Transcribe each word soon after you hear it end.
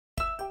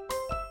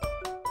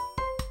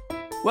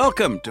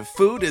Welcome to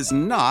Food is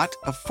Not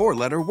a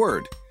Four-Letter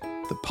Word,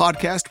 the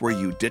podcast where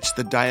you ditch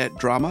the diet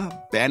drama,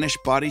 banish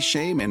body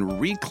shame, and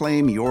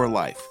reclaim your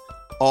life,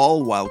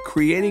 all while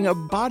creating a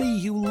body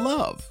you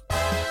love.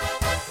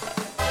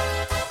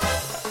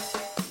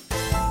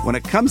 When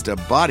it comes to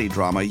body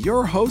drama,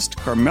 your host,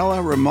 Carmela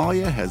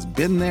Ramaglia, has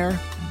been there,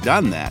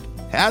 done that,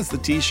 has the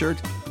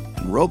t-shirt,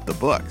 and wrote the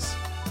books.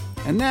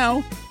 And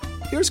now,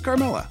 here's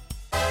Carmela.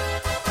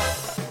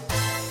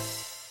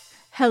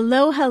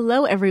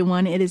 Hello,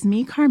 everyone. It is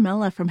me,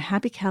 Carmela, from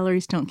Happy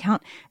Calories Don't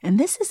Count, and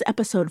this is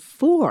episode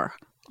 4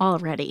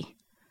 already.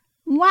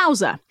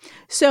 Wowza.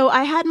 So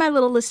I had my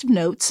little list of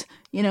notes,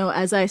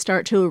 as I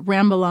start to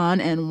ramble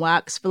on and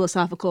wax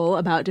philosophical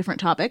about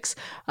different topics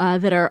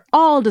that are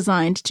all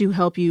designed to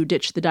help you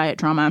ditch the diet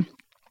drama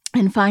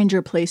and find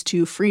your place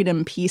to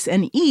freedom, peace,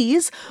 and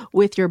ease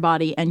with your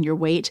body and your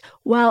weight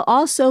while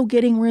also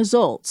getting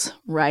results,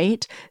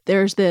 right?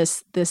 There's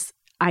this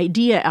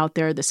idea out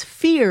there, this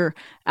fear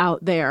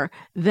out there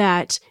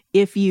that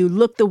if you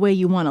look the way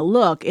you want to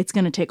look, it's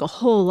going to take a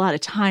whole lot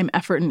of time,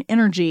 effort, and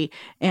energy,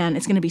 and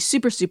it's going to be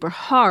super, super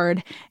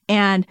hard.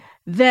 And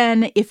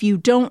then if you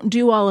don't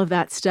do all of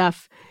that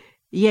stuff,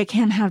 you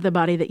can't have the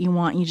body that you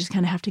want. You just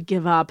kind of have to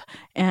give up.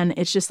 And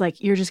it's just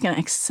like, you're just going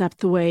to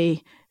accept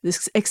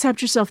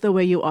yourself the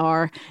way you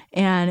are.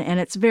 And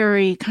it's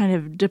very kind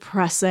of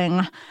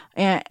depressing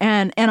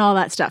and all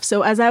that stuff.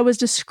 So as I was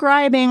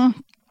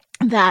describing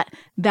that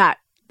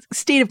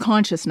state of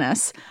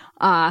consciousness,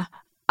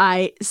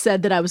 I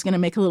said that I was going to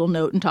make a little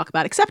note and talk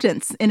about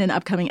acceptance in an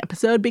upcoming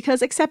episode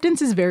because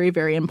acceptance is very,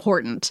 very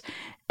important.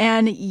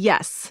 And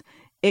yes,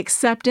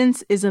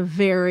 acceptance is a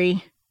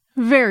very,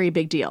 very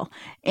big deal.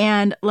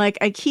 And like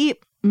I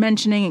keep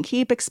mentioning and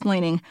keep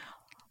explaining,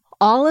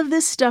 all of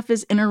this stuff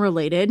is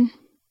interrelated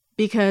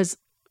because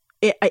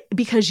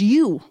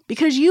you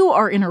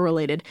are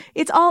interrelated.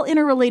 It's all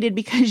interrelated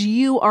because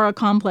you are a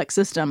complex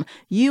system.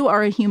 You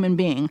are a human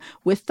being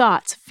with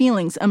thoughts,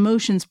 feelings,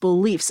 emotions,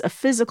 beliefs, a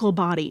physical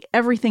body.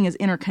 Everything is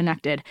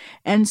interconnected.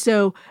 And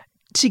so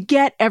to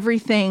get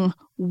everything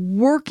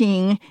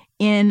working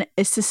in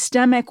a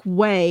systemic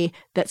way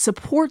that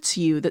supports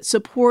you, that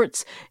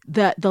supports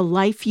the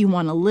life you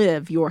want to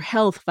live, your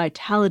health,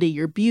 vitality,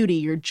 your beauty,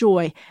 your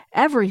joy,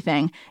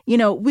 everything,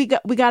 we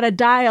got to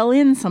dial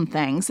in some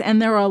things.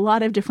 And there are a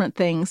lot of different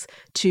things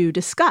to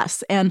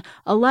discuss and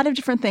a lot of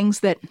different things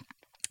that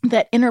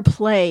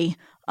interplay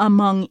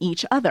among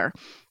each other.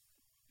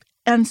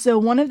 And so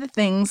one of the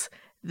things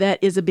that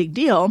is a big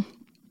deal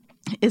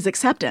is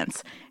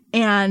acceptance.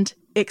 And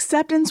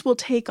acceptance will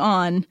take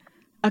on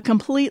a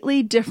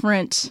completely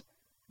different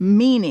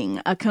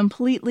meaning, a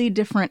completely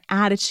different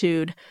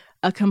attitude,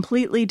 a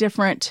completely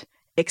different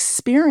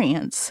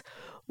experience,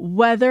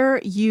 whether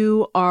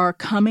you are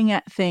coming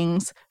at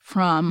things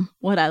from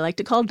what I like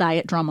to call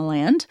diet drama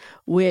land,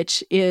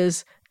 which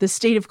is the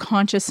state of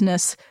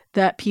consciousness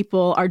that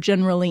people are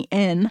generally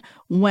in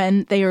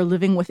when they are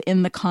living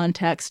within the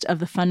context of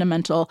the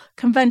fundamental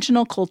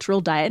conventional cultural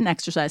diet and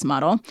exercise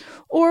model,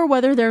 or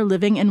whether they're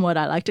living in what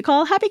I like to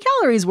call Happy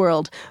Calories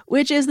world,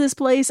 which is this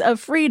place of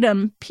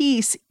freedom,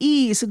 peace,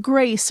 ease,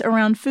 grace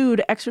around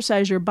food,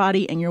 exercise your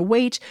body and your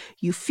weight.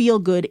 You feel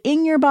good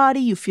in your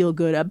body, you feel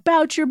good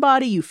about your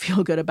body, you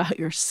feel good about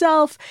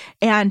yourself,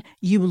 and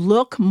you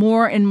look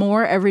more and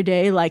more every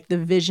day like the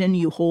vision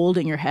you hold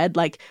in your head,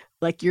 like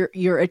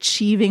you're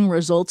achieving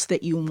results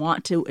that you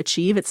want to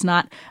achieve. It's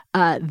not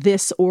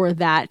this or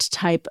that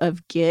type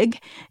of gig.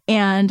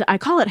 And I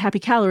call it Happy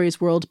Calories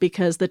World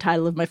because the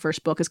title of my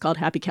first book is called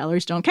Happy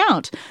Calories Don't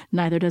Count.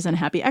 Neither does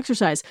Unhappy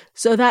Exercise.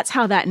 So that's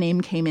how that name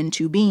came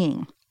into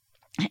being.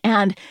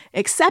 And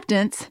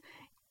acceptance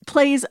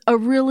plays a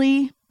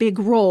really big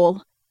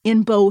role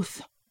in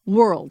both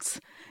worlds.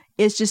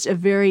 It's just a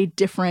very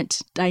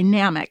different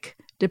dynamic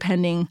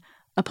depending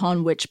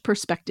upon which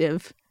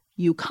perspective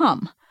you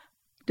come.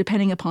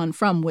 Depending upon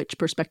from which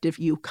perspective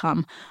you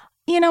come.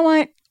 You know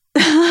what?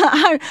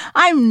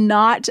 I'm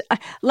not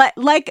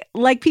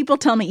like people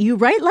tell me, you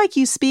write like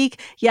you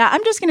speak. Yeah,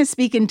 I'm just going to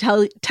speak and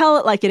tell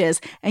it like it is.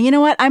 And you know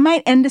what? I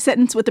might end a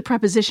sentence with the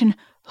preposition,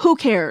 who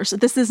cares?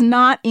 This is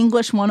not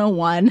English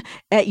 101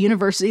 at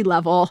university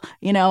level.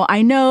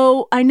 I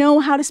know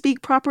how to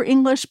speak proper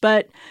English,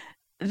 but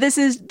this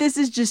is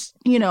just,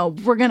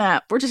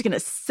 we're just going to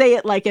say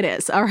it like it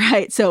is. All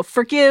right. So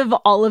forgive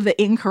all of the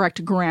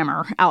incorrect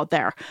grammar out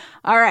there.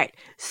 All right.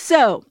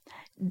 So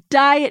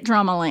diet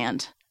drama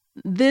land.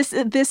 This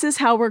is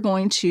how we're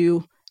going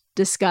to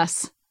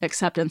discuss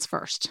acceptance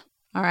first.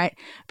 All right.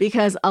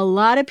 Because a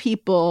lot of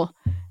people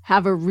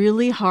have a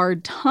really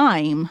hard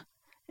time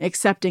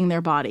accepting their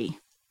body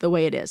the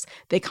way it is.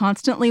 They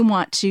constantly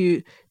want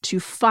to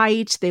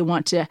fight. They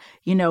want to,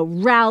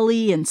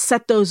 rally and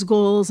set those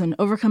goals and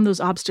overcome those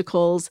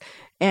obstacles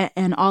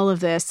and all of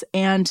this.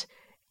 And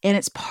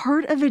it's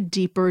part of a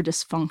deeper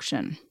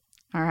dysfunction.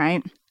 All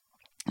right.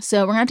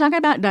 So we're going to talk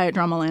about diet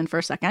drama land for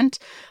a second.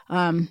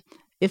 I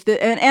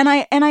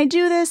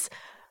do this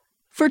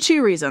for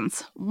 2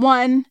 reasons.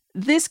 One,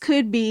 this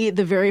could be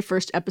the very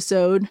first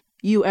episode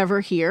you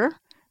ever hear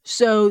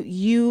So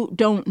you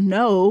don't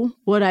know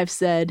what I've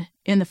said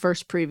in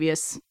the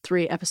previous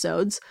 3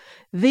 episodes.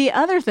 The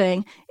other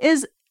thing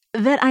is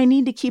that I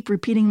need to keep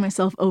repeating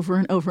myself over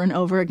and over and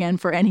over again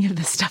for any of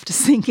this stuff to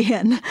sink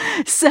in.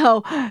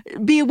 So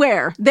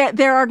beware that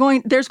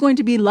there's going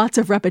to be lots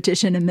of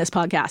repetition in this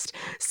podcast.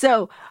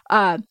 So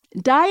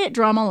Diet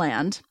Drama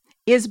Land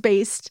is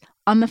based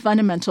on the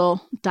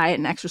fundamental diet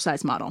and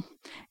exercise model.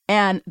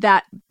 And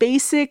that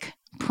basic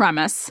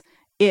premise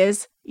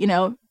is,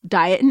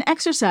 diet and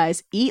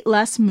exercise, eat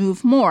less,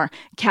 move more.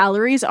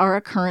 Calories are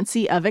a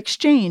currency of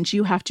exchange.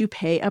 You have to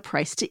pay a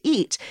price to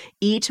eat.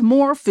 Eat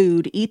more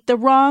food, eat the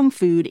wrong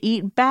food,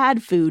 eat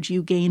bad food,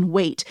 you gain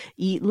weight.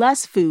 Eat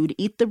less food,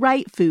 eat the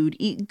right food,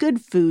 eat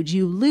good food,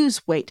 you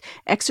lose weight.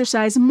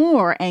 Exercise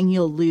more and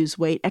you'll lose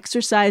weight.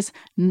 Exercise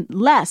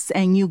less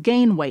and you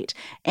gain weight.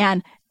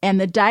 And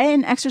the diet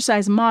and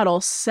exercise model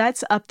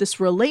sets up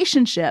this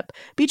relationship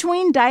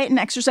between diet and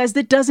exercise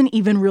that doesn't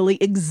even really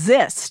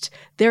exist.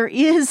 There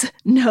is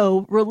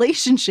no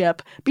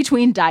relationship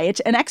between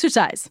diet and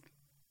exercise.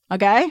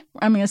 Okay?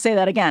 I'm going to say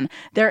that again.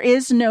 There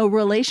is no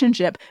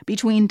relationship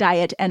between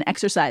diet and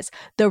exercise.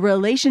 The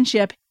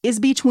relationship is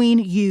between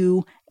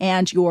you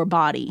and your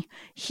body.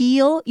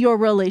 Heal your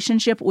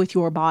relationship with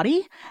your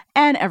body,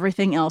 and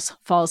everything else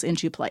falls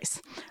into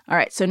place. All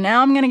right, so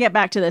now I'm going to get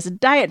back to this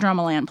Diet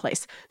Drama Land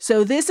place.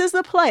 So this is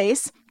the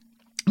place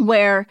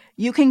where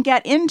you can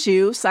get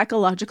into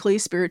psychologically,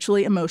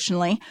 spiritually,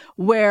 emotionally,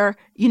 where,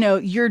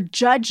 you're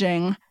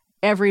judging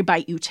every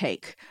bite you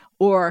take.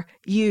 Or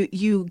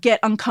you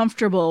get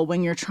uncomfortable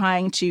when you're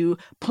trying to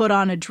put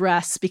on a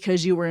dress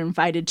because you were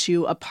invited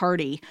to a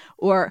party.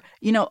 Or,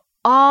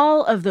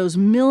 all of those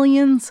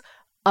millions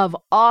of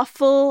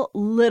awful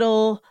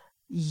little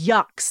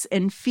yucks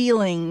and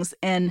feelings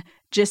and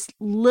just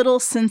little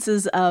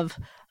senses of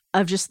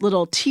just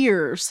little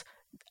tears.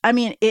 I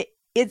mean,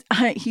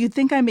 you'd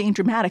think I'm being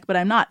dramatic, but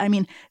I'm not. I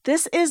mean,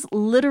 this is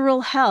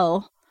literal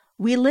hell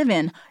we live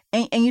in.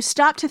 And you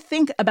stop to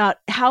think about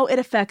how it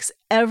affects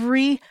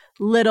every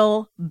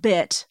little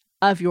bit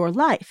of your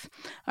life.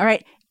 All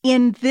right.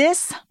 In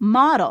this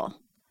model,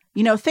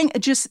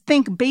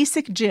 think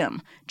basic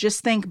gym.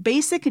 Just think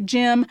basic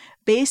gym,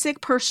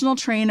 basic personal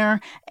trainer,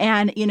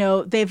 and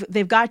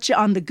they've got you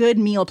on the good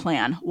meal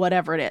plan,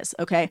 whatever it is.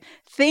 Okay.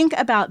 Think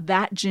about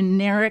that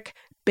generic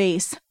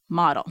base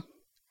model.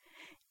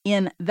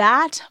 In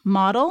that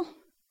model,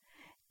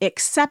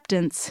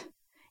 acceptance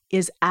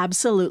is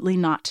absolutely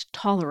not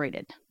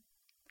tolerated.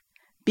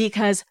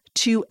 Because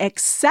to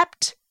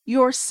accept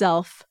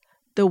yourself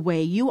the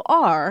way you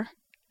are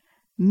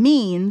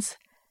means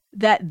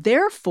that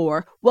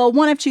therefore,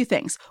 one of two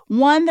things.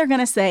 One, they're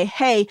going to say,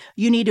 hey,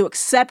 you need to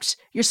accept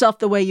yourself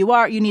the way you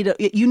are. You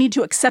need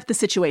to accept the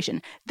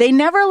situation. They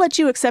never let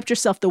you accept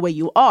yourself the way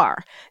you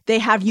are. They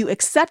have you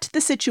accept the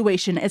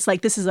situation. It's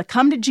like this is a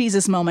come to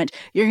Jesus moment.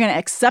 You're going to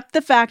accept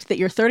the fact that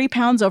you're 30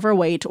 pounds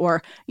overweight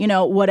or,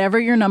 whatever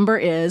your number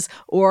is,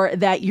 or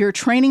that you're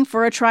training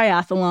for a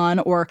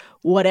triathlon or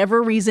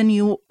whatever reason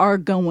you are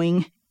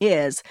going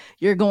is.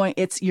 You're going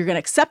to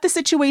accept the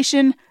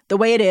situation the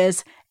way it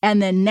is. And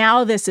then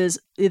now this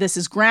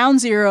is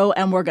ground zero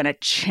and we're going to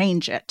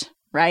change it,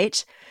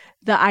 right?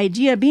 The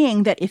idea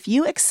being that if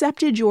you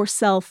accepted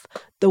yourself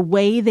the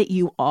way that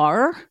you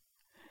are,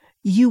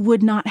 you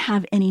would not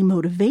have any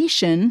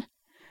motivation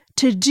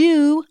to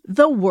do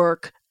the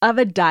work of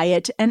a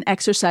diet and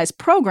exercise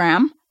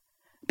program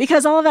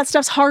because all of that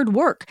stuff's hard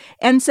work.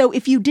 And so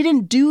if you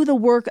didn't do the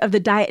work of the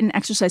diet and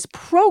exercise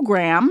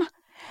program,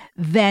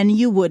 then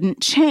you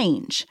wouldn't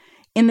change.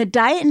 In the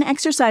diet and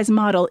exercise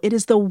model, it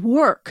is the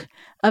work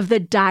of the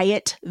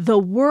diet, the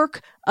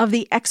work of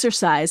the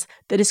exercise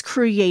that is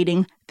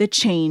creating the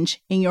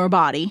change in your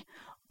body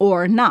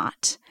or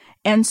not.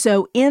 And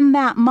so in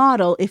that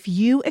model, if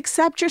you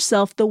accept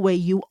yourself the way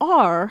you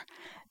are,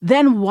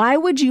 then why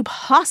would you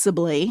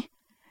possibly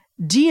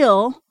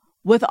deal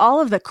with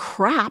all of the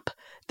crap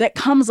that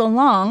comes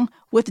along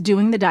with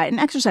doing the diet and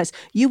exercise?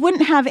 You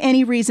wouldn't have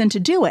any reason to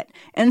do it.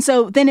 And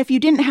so then if you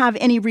didn't have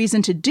any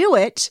reason to do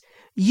it,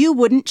 you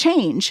wouldn't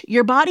change.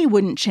 Your body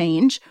wouldn't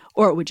change,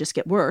 or it would just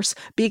get worse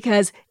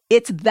because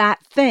it's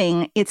that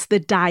thing, it's the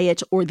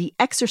diet or the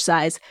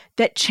exercise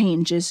that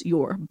changes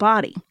your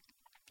body.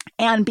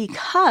 And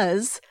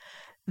because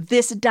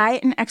this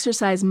diet and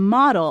exercise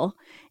model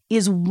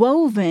is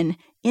woven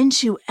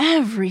into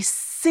every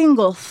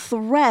single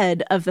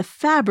thread of the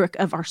fabric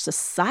of our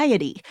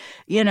society,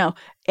 and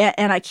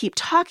I keep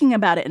talking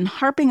about it and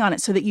harping on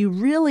it so that you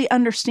really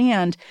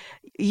understand,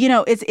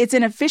 it's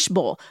in a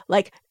fishbowl.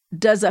 Like,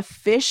 does a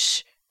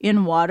fish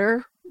in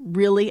water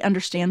really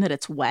understand that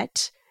it's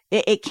wet?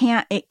 It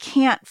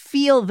can't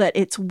feel that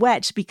it's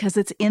wet because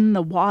it's in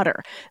the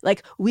water.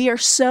 Like, we are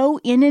so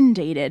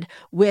inundated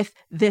with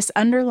this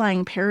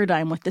underlying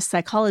paradigm, with this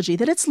psychology,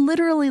 that it's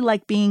literally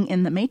like being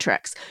in the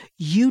Matrix.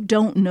 You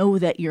don't know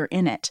that you're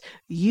in it.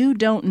 You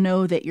don't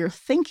know that you're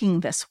thinking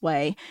this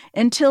way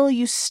until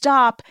you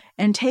stop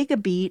and take a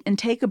beat and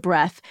take a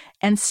breath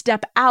and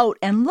step out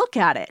and look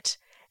at it.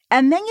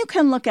 And then you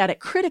can look at it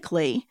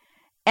critically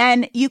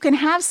and you can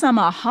have some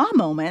aha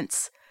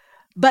moments,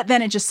 but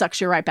then it just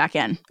sucks you right back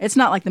in. It's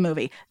not like the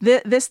movie.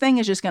 This thing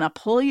is just going to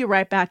pull you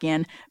right back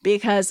in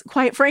because,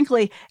 quite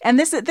frankly, and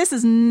this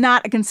is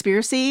not a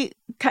conspiracy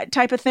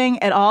type of thing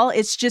at all.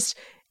 It's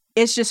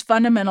just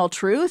fundamental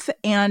truth,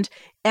 and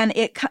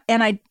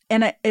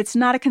it's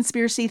not a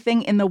conspiracy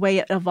thing in the way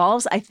it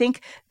evolves. I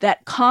think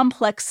that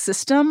complex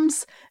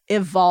systems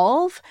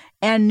evolve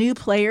and new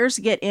players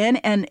get in,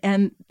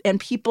 and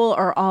people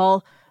are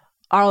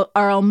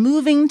all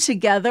moving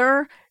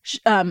together,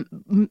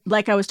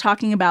 like I was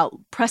talking about,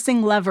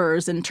 pressing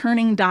levers and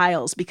turning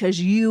dials because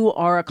you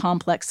are a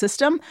complex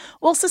system.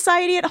 Well,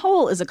 society at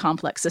whole is a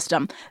complex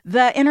system.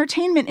 The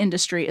entertainment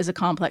industry is a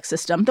complex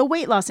system. The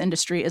weight loss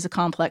industry is a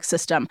complex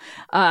system.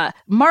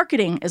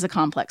 Marketing is a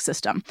complex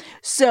system.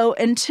 So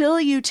until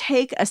you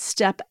take a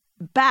step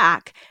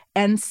back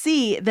and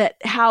see that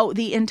how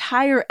the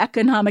entire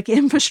economic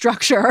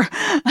infrastructure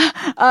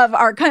of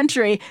our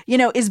country,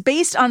 is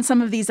based on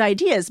some of these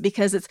ideas,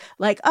 because it's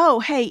like,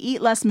 oh, hey,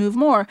 eat less, move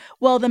more.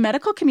 Well, the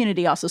medical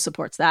community also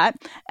supports that.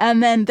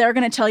 And then they're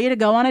going to tell you to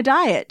go on a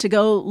diet, to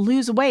go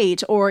lose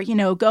weight, or,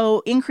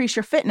 go increase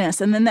your fitness.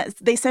 And then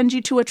they send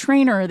you to a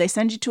trainer, they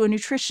send you to a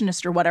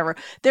nutritionist or whatever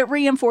that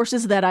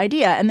reinforces that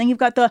idea. And then you've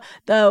got the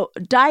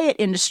diet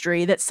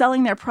industry that's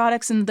selling their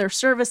products and their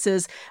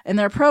services and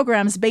their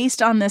programs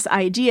based on this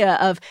idea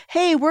of,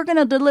 hey, we're going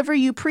to deliver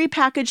you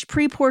prepackaged,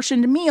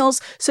 pre-portioned meals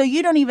so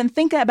you don't even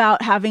think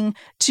about having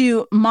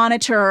to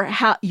monitor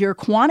your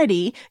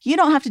quantity. You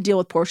don't have to deal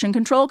with portion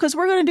control because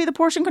we're going to do the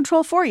portion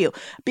control for you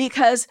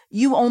because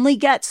you only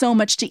get so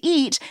much to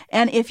eat.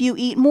 And if you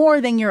eat more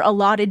than your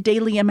allotted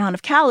daily amount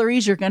of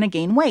calories, you're going to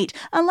gain weight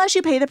unless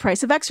you pay the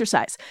price of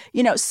exercise.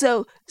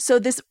 So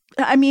this,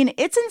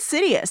 it's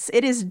insidious.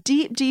 It is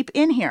deep, deep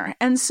in here.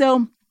 And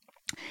so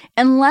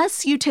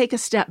unless you take a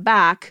step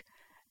back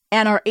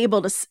and are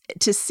able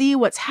to see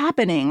what's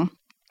happening,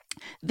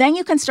 then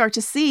you can start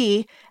to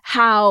see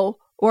how,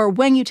 or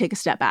when you take a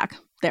step back,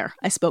 there,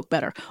 I spoke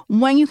better.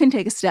 When you can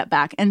take a step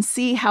back and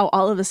see how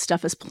all of this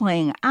stuff is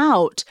playing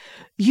out,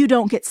 you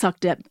don't get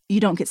sucked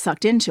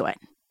into it,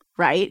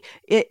 right?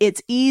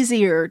 It's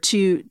easier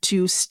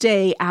to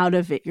stay out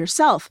of it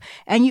yourself.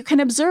 And you can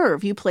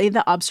observe, you play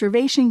the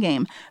observation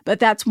game.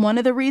 But that's one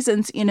of the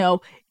reasons,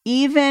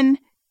 even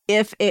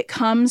if it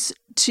comes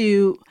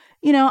to,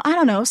 I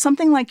don't know,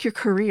 something like your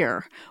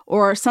career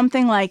or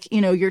something like,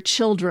 your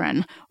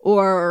children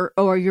or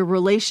your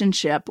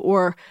relationship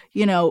or,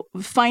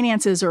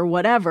 finances or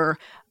whatever,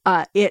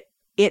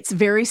 it's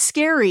very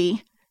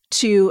scary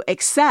to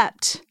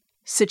accept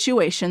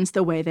situations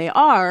the way they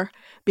are,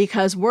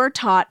 because we're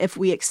taught if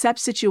we accept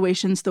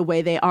situations the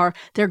way they are,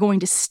 they're going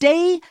to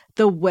stay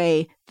the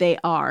way they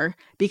are,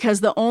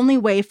 because the only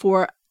way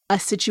for a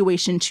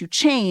situation to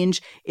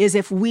change is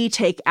if we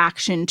take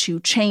action to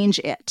change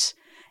it.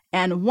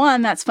 And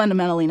one, that's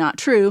fundamentally not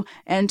true.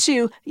 And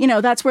two,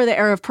 that's where the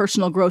era of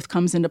personal growth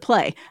comes into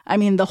play.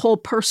 The whole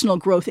personal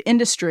growth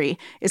industry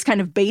is kind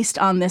of based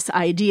on this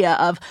idea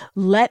of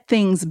let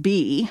things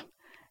be.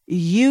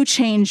 You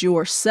change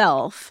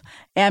yourself.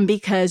 And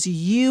because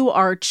you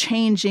are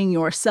changing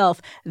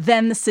yourself,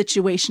 then the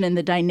situation and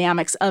the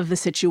dynamics of the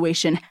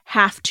situation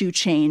have to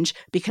change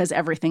because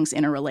everything's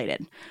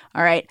interrelated.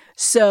 All right.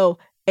 So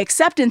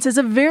acceptance is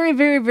a very,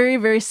 very, very,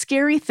 very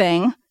scary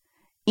thing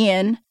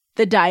in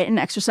the diet and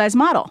exercise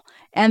model.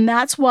 And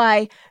that's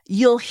why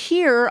you'll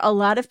hear a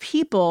lot of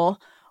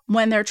people,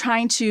 when they're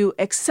trying to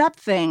accept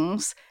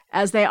things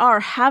as they are,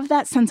 have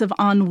that sense of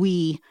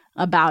ennui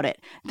about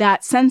it,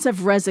 that sense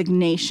of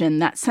resignation,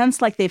 that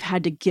sense like they've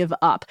had to give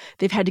up.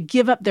 They've had to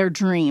give up their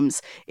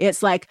dreams.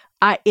 It's like,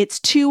 it's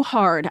too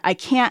hard. I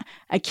can't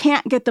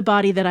get the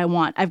body that I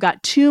want. I've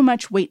got too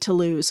much weight to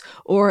lose,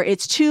 or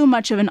it's too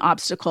much of an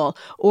obstacle,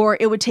 or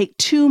it would take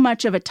too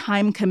much of a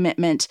time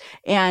commitment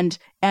and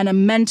a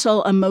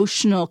mental,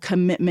 emotional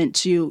commitment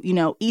to,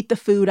 eat the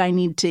food I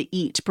need to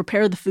eat,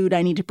 prepare the food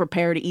I need to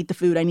prepare, to eat the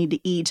food I need to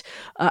eat.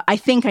 I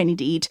think I need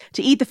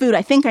to eat the food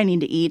I think I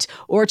need to eat,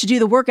 or to do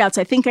the workouts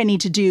I think I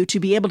need to do to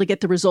be able to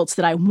get the results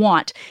that I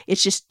want.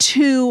 It's just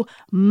too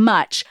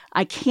much.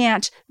 I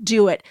can't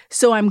do it.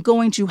 So I'm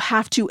going to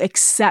have to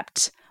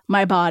accept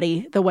my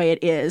body the way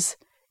it is,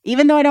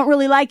 even though I don't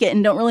really like it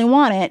and don't really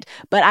want it,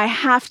 but I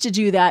have to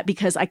do that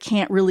because I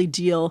can't really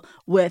deal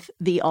with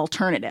the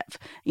alternative,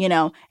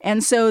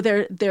 And so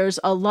there's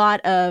a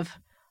lot of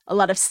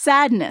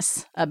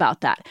sadness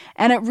about that.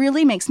 And it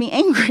really makes me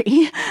angry.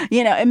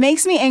 It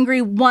makes me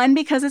angry, one,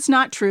 because it's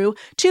not true.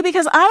 Two,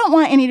 because I don't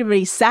want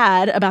anybody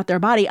sad about their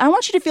body. I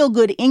want you to feel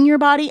good in your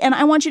body, and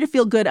I want you to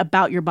feel good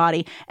about your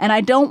body. And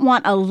I don't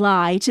want a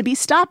lie to be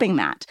stopping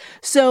that.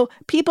 So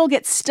people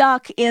get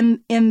stuck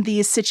in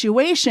these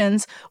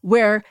situations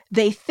where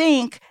they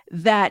think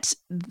that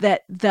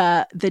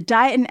the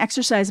diet and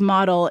exercise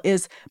model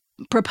is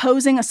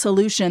proposing a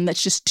solution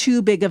that's just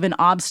too big of an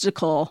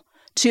obstacle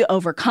to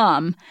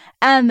overcome,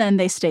 and then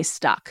they stay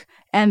stuck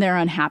and they're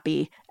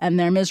unhappy and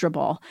they're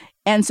miserable.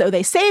 And so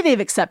they say they've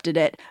accepted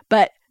it,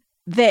 but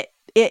that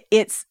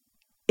it's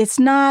a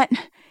sad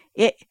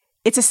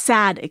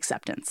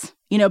acceptance.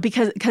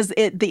 because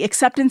the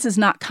acceptance is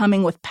not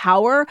coming with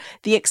power.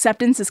 The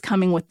acceptance is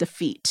coming with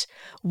defeat,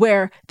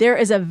 where there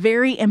is a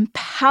very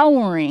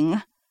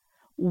empowering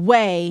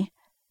way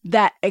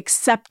that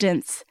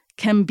acceptance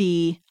can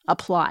be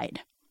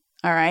applied.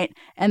 All right.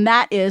 And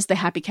that is the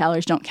happy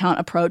calories don't count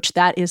approach.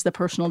 That is the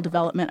personal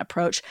development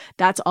approach.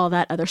 That's all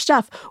that other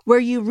stuff, where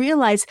you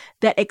realize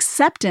that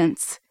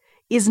acceptance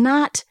is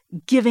not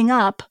giving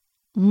up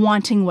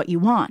wanting what you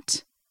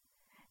want.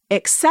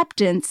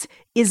 Acceptance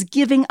is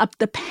giving up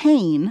the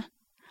pain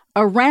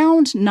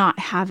around not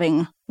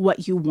having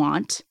what you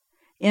want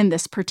in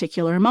this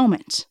particular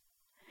moment.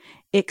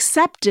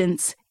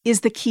 Acceptance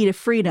is the key to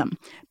freedom,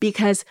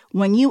 because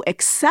when you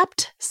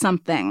accept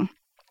something,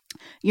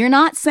 you're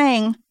not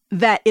saying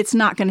that it's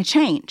not going to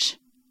change.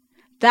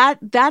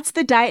 That's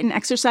the diet and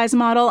exercise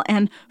model,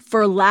 and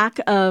for lack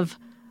of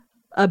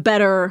a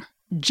better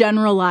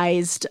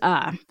generalized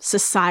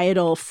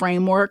societal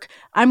framework,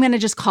 I'm going to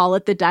just call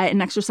it the diet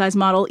and exercise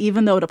model,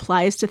 even though it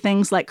applies to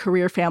things like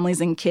career,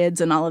 families, and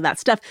kids and all of that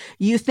stuff.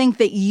 You think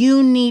that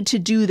you need to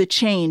do the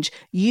change.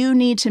 You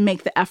need to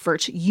make the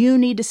effort. You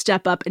need to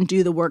step up and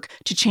do the work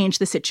to change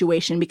the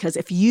situation, because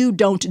if you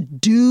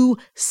don't do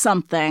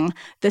something,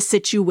 the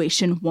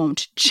situation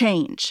won't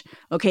change.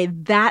 Okay,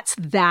 that's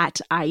that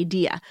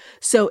idea.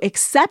 So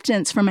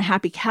acceptance from a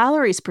happy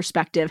calories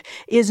perspective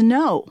is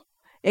no.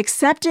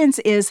 Acceptance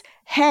is,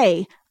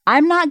 hey,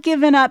 I'm not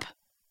giving up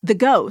the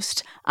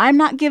ghost. I'm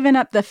not giving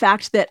up the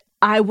fact that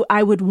I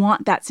would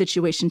want that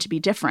situation to be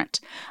different.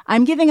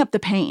 I'm giving up the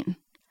pain.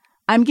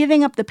 I'm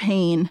giving up the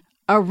pain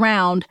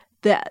around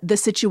the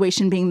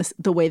situation being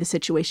the way the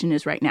situation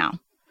is right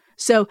now.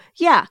 So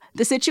yeah,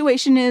 the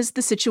situation is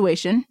the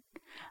situation.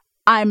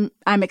 I'm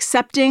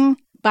accepting,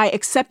 by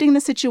accepting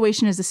the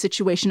situation as a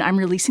situation, I'm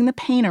releasing the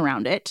pain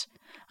around it.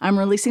 I'm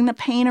releasing the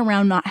pain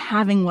around not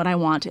having what I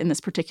want in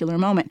this particular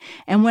moment.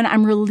 And when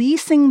I'm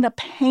releasing the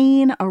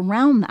pain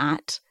around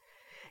that,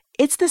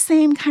 it's the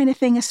same kind of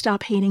thing as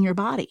stop hating your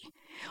body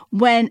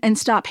and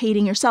stop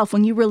hating yourself.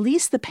 When you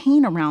release the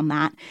pain around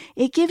that,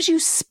 it gives you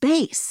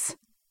space.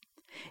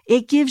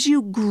 It gives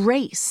you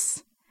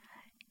grace.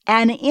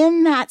 And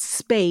in that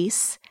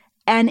space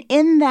and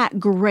in that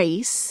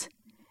grace,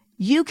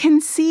 you can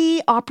see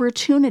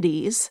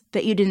opportunities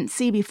that you didn't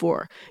see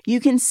before. You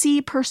can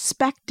see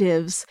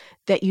perspectives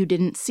that you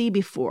didn't see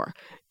before.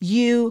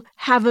 You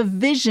have a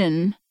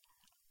vision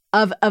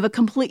of a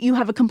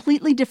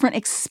completely different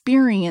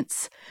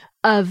experience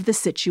of the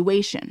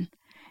situation.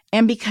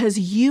 And because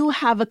you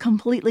have a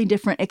completely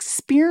different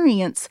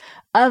experience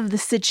of the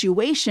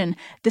situation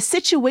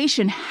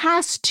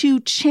has to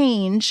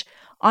change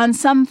on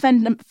some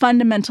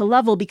fundamental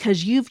level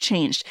because you've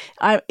changed.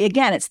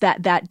 Again, it's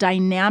that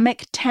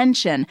dynamic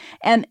tension.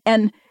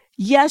 And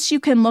yes, you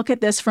can look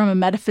at this from a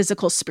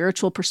metaphysical,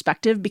 spiritual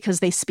perspective because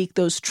they speak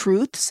those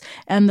truths,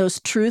 and those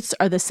truths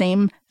are the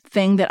same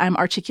thing that I'm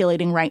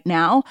articulating right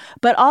now.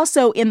 But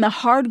also in the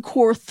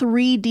hardcore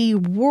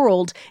 3D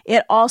world,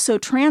 it also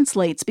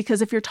translates,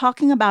 because if you're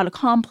talking about a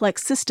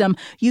complex system,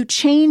 you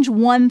change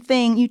one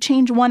thing, you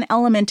change one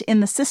element in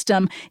the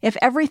system. If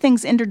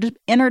everything's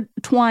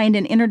intertwined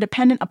and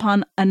interdependent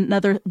upon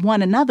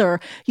one another,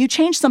 you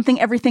change something,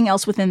 everything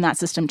else within that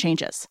system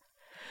changes.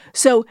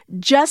 So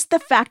just the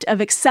fact of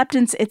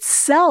acceptance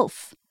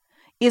itself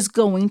is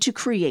going to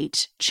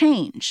create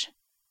change.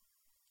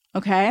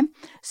 Okay,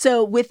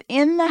 so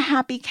within the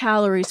happy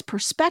calories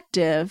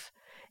perspective,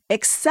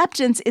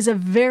 acceptance is a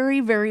very,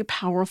 very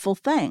powerful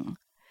thing.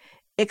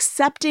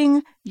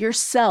 Accepting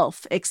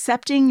yourself,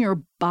 accepting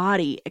your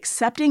body,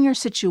 accepting your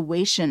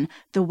situation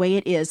the way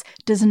it is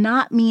does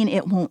not mean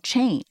it won't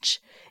change.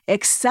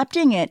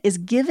 Accepting it is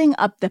giving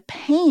up the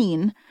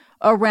pain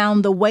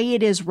around the way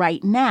it is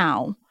right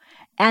now.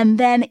 And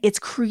then it's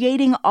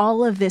creating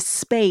all of this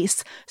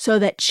space so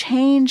that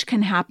change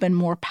can happen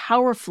more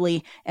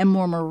powerfully and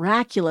more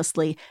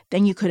miraculously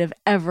than you could have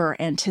ever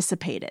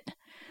anticipated.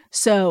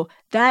 So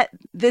that's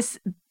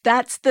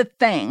the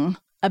thing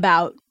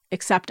about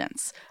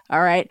acceptance.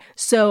 All right.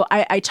 So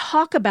I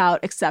talk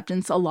about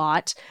acceptance a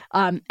lot.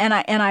 And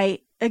I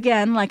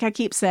again, like I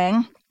keep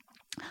saying,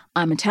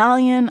 I'm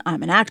Italian,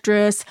 I'm an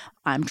actress,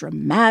 I'm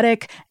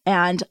dramatic,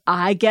 and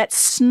I get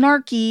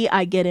snarky.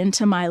 I get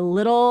into my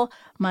little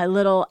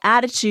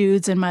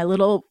attitudes and my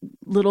little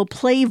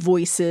play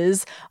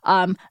voices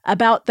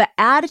about the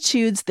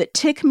attitudes that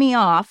tick me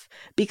off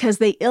because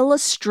they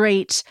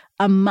illustrate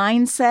a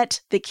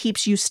mindset that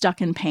keeps you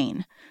stuck in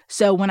pain.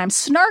 So when I'm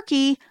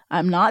snarky,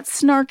 I'm not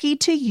snarky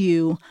to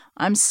you.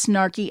 I'm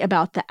snarky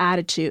about the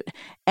attitude.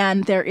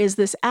 And there is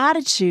this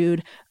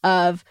attitude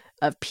of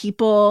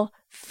people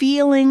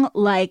feeling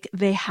like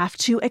they have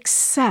to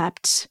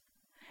accept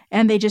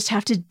and they just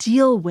have to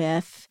deal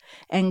with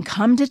and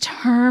come to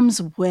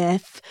terms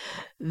with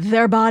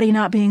their body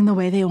not being the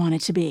way they want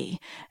it to be.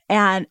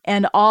 And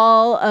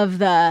all of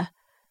the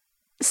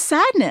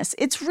sadness.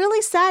 It's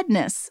really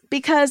sadness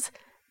because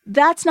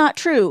that's not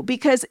true.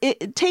 Because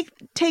take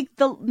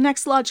the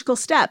next logical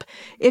step.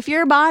 If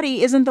your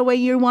body isn't the way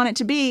you want it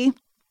to be,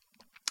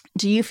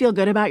 do you feel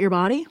good about your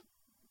body?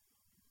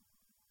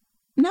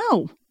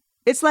 No.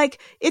 It's like,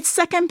 it's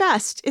second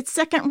best. It's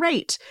second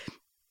rate.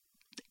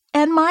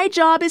 And my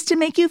job is to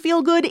make you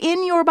feel good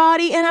in your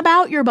body and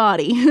about your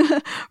body,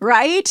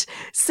 right?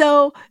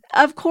 So,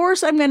 of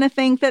course, I'm going to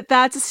think that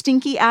that's a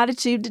stinky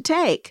attitude to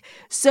take.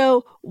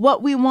 So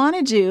what we want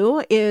to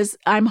do is,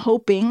 I'm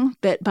hoping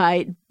that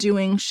by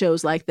doing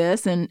shows like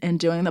this and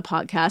doing the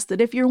podcast,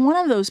 that if you're one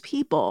of those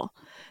people,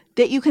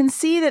 that you can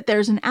see that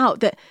there's an out,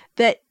 that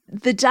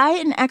the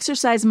diet and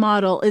exercise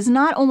model is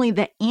not only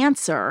the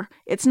answer,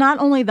 it's not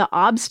only the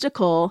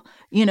obstacle,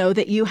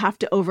 that you have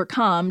to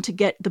overcome to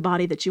get the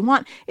body that you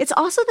want. It's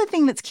also the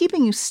thing that's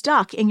keeping you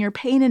stuck in your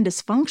pain and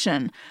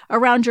dysfunction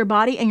around your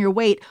body and your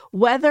weight,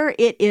 whether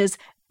it is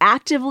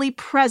actively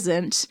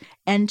present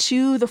and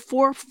to the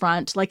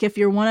forefront. Like if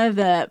you're one of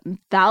the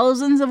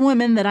thousands of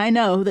women that I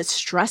know that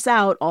stress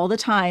out all the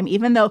time,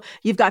 even though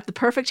you've got the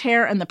perfect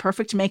hair and the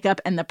perfect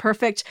makeup and the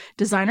perfect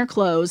designer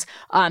clothes,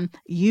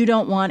 you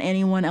don't want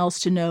anyone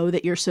else to know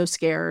that you're so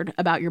scared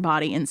about your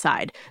body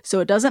inside. So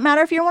it doesn't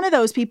matter if you're one of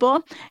those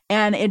people,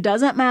 and it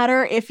doesn't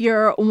matter if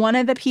you're one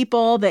of the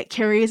people that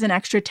carries an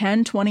extra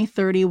 10, 20,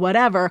 30,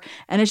 whatever,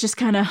 and it's just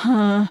kind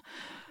of,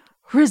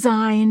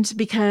 resigned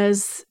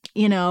because,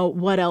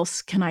 what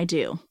else can I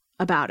do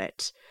about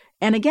it?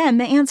 And again,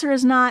 the answer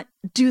is not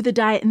do the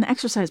diet and the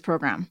exercise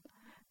program.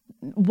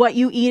 What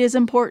you eat is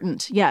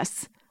important.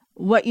 Yes.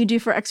 What you do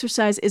for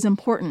exercise is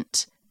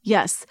important.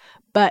 Yes.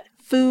 But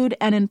food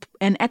and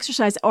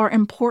exercise are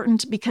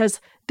important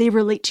because they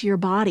relate to your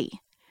body.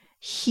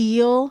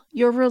 Heal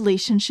your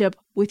relationship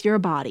with your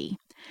body,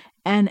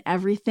 and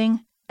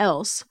everything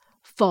else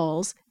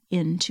falls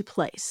into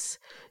place.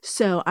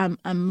 So I'm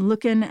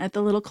looking at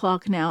the little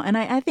clock now, and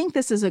I think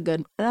this is a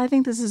good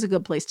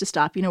place to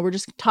stop. We're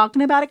just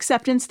talking about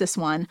acceptance this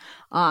one.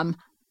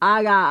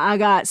 I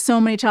got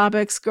so many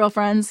topics,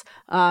 girlfriends,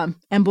 and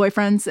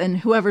boyfriends, and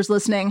whoever's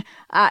listening.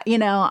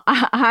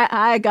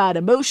 I got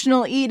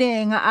emotional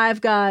eating. I've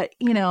got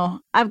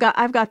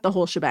the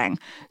whole shebang.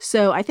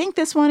 So I think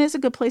this one is a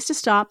good place to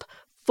stop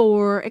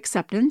for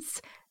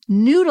acceptance.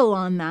 Noodle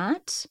on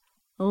that.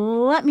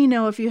 Let me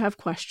know if you have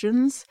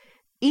questions.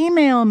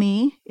 Email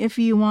me if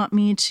you want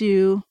me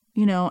to,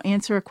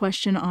 answer a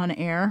question on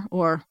air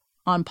or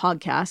on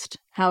podcast,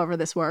 however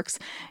this works.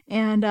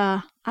 And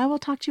I will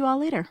talk to you all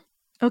later.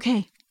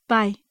 Okay,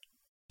 bye.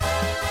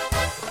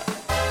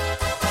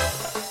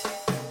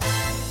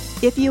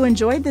 If you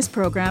enjoyed this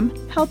program,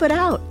 help it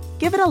out.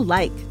 Give it a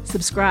like,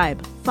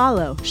 subscribe,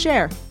 follow,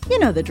 share. You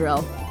know the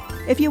drill.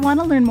 If you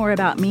want to learn more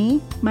about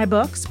me, my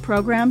books,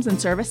 programs,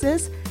 and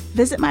services,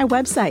 visit my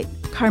website,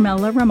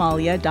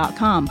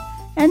 carmelaramalia.com.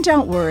 And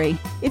don't worry,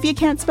 if you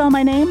can't spell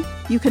my name,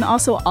 you can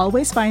also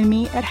always find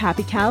me at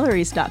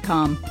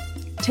happycalories.com.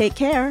 Take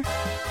care.